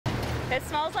It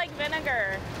smells like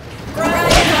vinegar.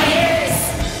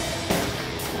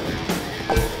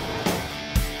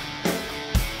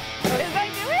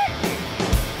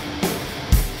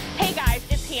 Hey guys,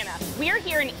 it's Hannah. We are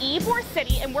here in Ybor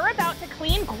City and we're about to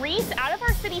clean grease out of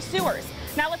our city sewers.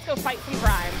 Now let's go fight some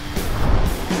crime.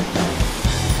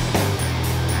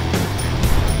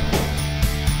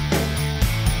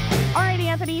 All right,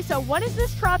 Anthony, so what is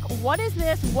this truck? What is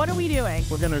this? What are we doing?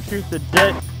 We're gonna shoot the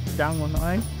jet down one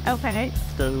line. Okay.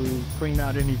 To clean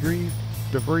out any grease,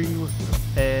 debris,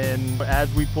 and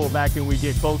as we pull back and we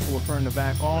get close, we'll turn the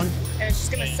back on. And it's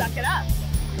just gonna suck it up.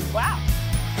 Wow.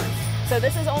 So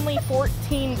this is only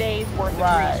 14 days worth of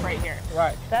grease right here.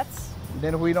 Right. That's...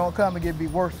 Then if we don't come, it get be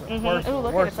worse. Ooh, look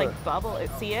at it, it's like bubble.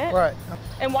 See it? Right.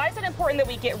 And why is it important that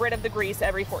we get rid of the grease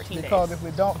every 14 days? Because if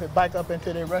we don't, if it bike up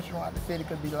into the restaurant, the city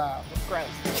could be liable. Gross.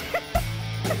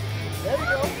 There you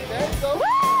go. There you go.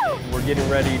 Woo! We're getting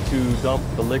ready to dump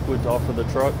the liquids off of the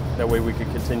truck. That way we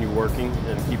can continue working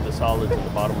and keep the solids in the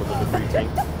bottom of the debris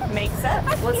tank. Makes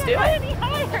sense. Let's do it.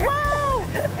 Whoa!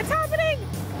 It's happening!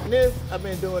 I've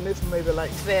been doing this for maybe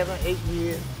like 7, 8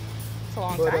 years. It's a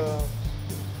long time.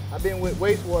 I've been with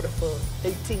wastewater for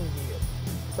 18 years.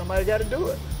 Somebody got to do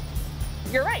it.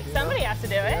 You're right. Somebody has to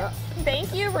do it. Yeah.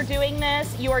 Thank you for doing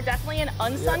this. You are definitely an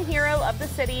unsung hero of the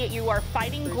city. You are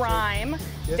fighting grime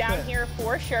down here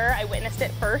for sure. I witnessed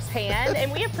it firsthand,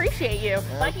 and we appreciate you.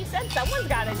 Like you said, someone's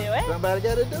got to do it. Somebody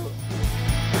got to do it.